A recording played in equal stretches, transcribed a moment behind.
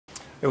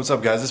Hey, what's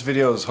up guys? This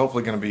video is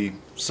hopefully going to be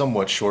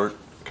somewhat short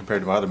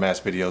compared to my other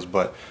mask videos,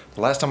 but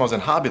the last time I was in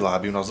Hobby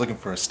Lobby when I was looking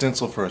for a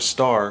stencil for a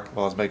star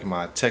while I was making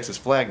my Texas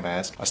flag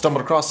mask, I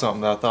stumbled across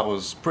something that I thought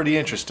was pretty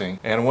interesting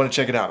and I wanted to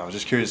check it out. I was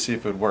just curious to see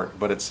if it would work,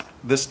 but it's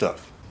this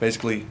stuff.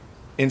 Basically,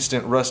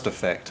 instant rust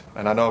effect.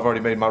 And I know I've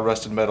already made my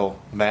rusted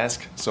metal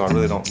mask, so I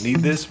really don't need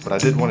this, but I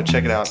did want to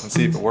check it out and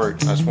see if it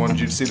worked. I just wanted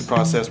you to see the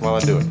process while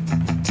I do it.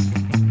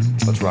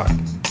 Let's rock.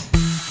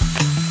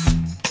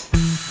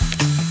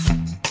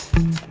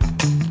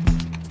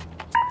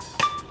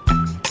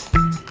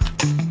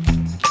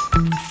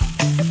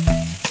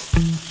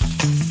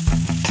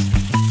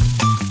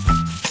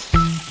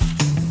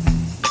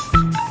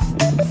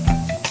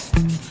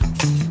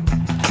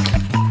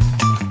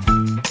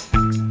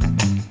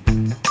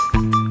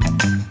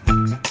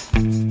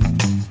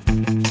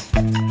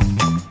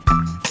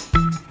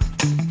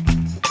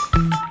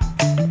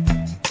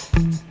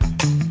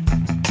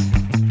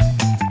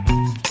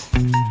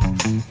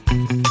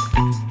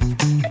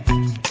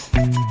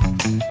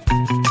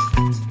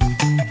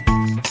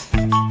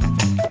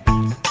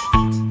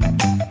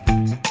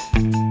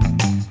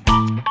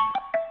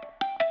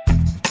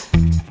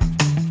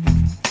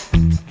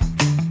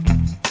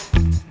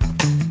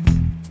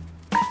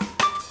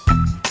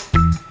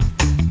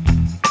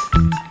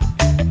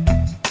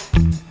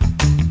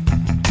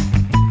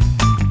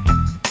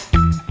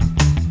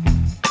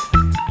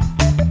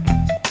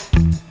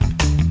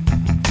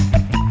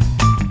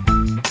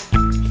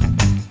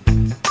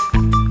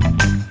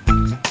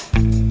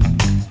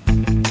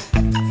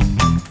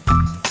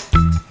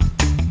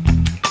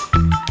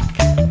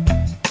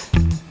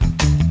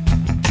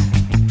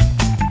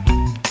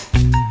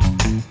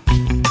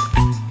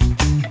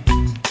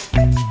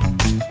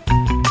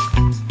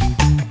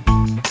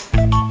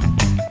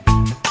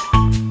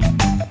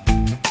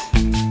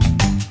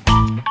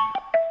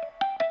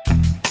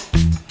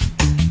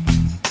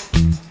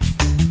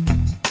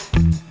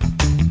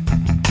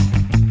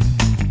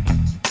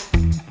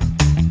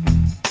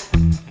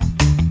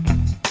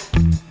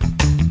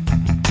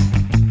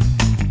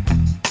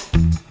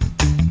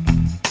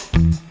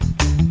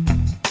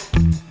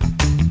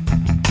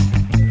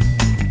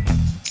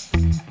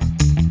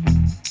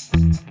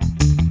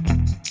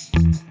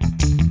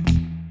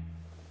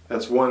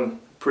 That's one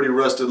pretty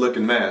rusted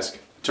looking mask.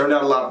 Turned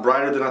out a lot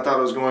brighter than I thought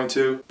it was going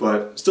to,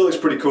 but still looks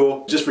pretty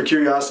cool. Just for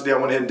curiosity, I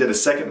went ahead and did a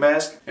second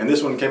mask, and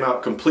this one came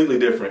out completely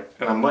different,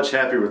 and I'm much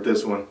happier with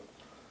this one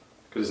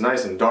because it's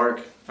nice and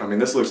dark. I mean,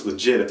 this looks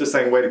legit. If this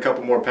thing weighed a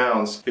couple more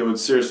pounds, it would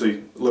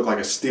seriously look like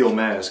a steel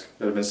mask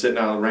that had been sitting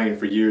out in the rain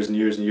for years and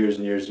years and years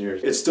and years and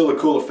years. It's still a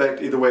cool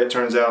effect either way it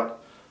turns out.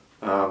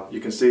 You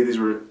can see these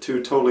were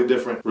two totally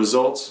different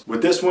results.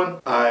 With this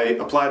one, I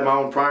applied my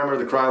own primer,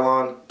 the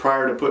Krylon,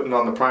 prior to putting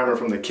on the primer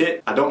from the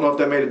kit. I don't know if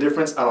that made a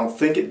difference. I don't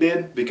think it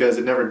did because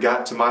it never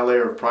got to my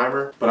layer of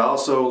primer, but I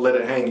also let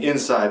it hang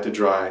inside to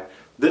dry.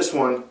 This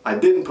one, I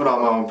didn't put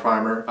on my own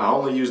primer. I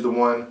only used the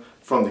one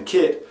from the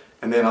kit,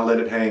 and then I let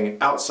it hang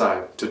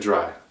outside to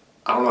dry.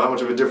 I don't know how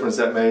much of a difference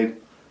that made.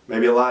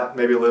 Maybe a lot,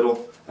 maybe a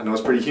little. I know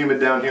it's pretty humid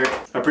down here.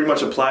 I pretty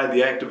much applied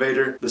the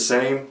activator the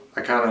same.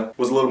 I kind of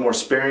was a little more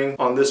sparing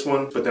on this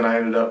one, but then I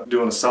ended up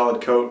doing a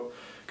solid coat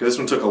because this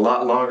one took a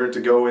lot longer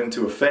to go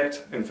into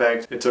effect. In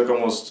fact, it took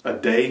almost a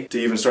day to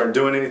even start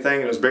doing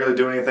anything. It was barely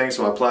doing anything,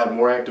 so I applied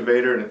more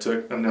activator and it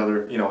took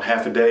another,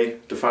 half a day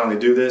to finally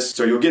do this.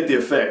 So you'll get the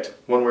effect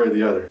one way or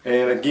the other.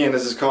 And again,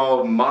 this is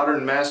called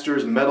Modern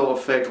Masters Metal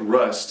Effect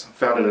Rust.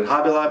 Found it at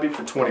Hobby Lobby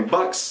for 20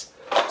 bucks.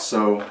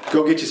 So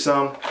go get you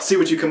some, see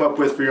what you come up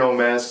with for your own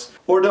masks,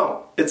 or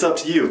don't. It's up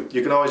to you.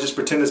 You can always just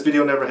pretend this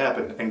video never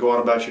happened and go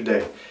on about your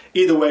day.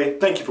 Either way,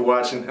 thank you for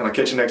watching, and I'll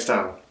catch you next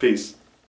time. Peace.